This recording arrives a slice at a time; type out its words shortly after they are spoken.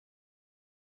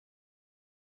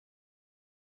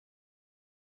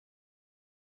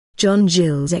John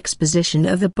Gill's Exposition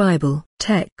of the Bible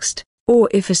text. Or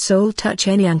if a soul touch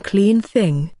any unclean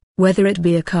thing, whether it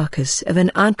be a carcass of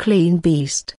an unclean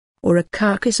beast, or a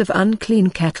carcass of unclean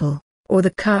cattle, or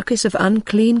the carcass of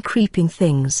unclean creeping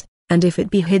things, and if it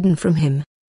be hidden from him,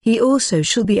 he also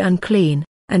shall be unclean,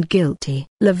 and guilty.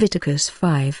 Leviticus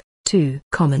 5:2.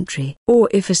 Commentary. Or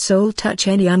if a soul touch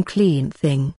any unclean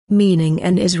thing, meaning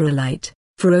an Israelite,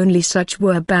 for only such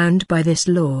were bound by this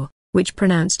law, which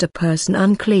pronounced a person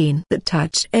unclean that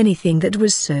touched anything that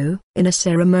was so, in a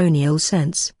ceremonial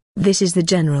sense. This is the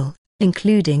general,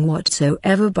 including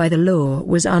whatsoever by the law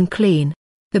was unclean.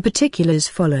 The particulars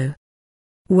follow.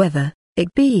 Whether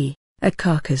it be a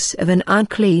carcass of an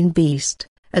unclean beast,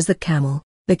 as the camel,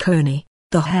 the coney,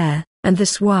 the hare, and the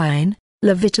swine,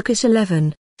 Leviticus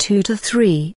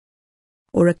 11:2-3,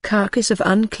 or a carcass of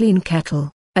unclean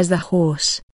cattle, as the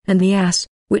horse, and the ass,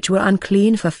 which were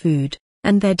unclean for food,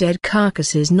 and their dead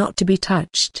carcasses not to be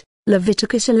touched,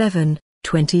 Leviticus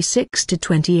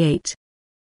 11:26-28.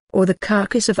 Or the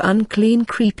carcass of unclean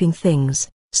creeping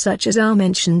things, such as are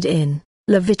mentioned in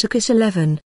Leviticus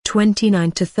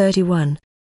 11:29-31.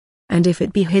 And if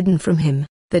it be hidden from him,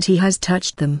 that he has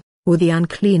touched them, or the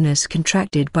uncleanness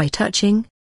contracted by touching,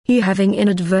 he having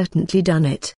inadvertently done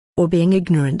it, or being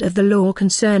ignorant of the law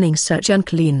concerning such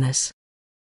uncleanness,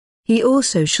 he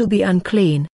also shall be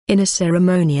unclean, in a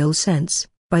ceremonial sense,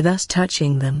 by thus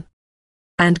touching them,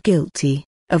 and guilty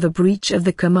of a breach of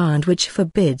the command which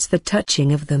forbids the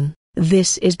touching of them.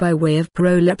 This is by way of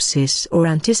prolepsis or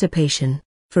anticipation,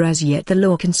 for as yet the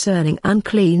law concerning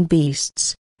unclean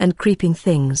beasts, and creeping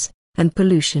things, and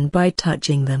pollution by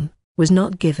touching them, was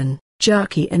not given.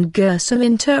 Jarchi and Gerson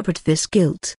interpret this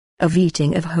guilt, of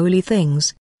eating of holy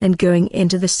things, and going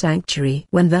into the sanctuary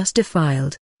when thus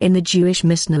defiled. In the Jewish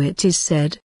Mishnah it is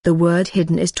said, the word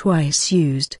hidden is twice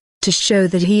used, to show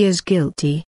that he is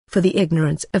guilty, for the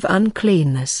ignorance of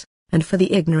uncleanness, and for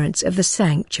the ignorance of the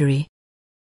sanctuary.